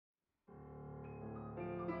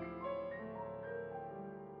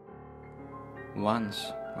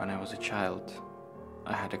Once, when I was a child,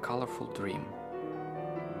 I had a colorful dream.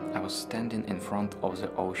 I was standing in front of the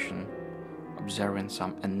ocean, observing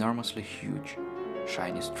some enormously huge,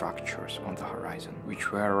 shiny structures on the horizon,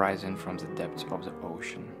 which were rising from the depths of the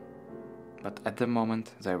ocean. But at the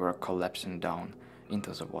moment they were collapsing down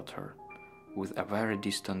into the water, with a very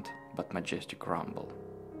distant but majestic rumble.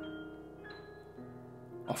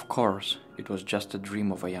 Of course, it was just a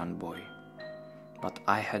dream of a young boy, but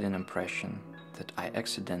I had an impression that I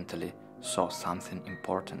accidentally saw something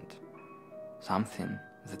important, something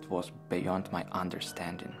that was beyond my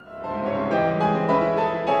understanding.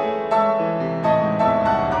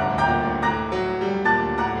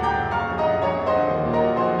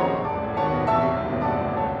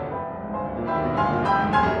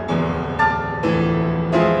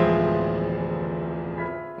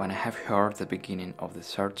 When I have heard the beginning of the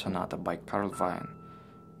third sonata by Carl,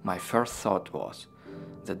 my first thought was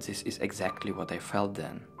that this is exactly what I felt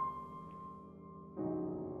then.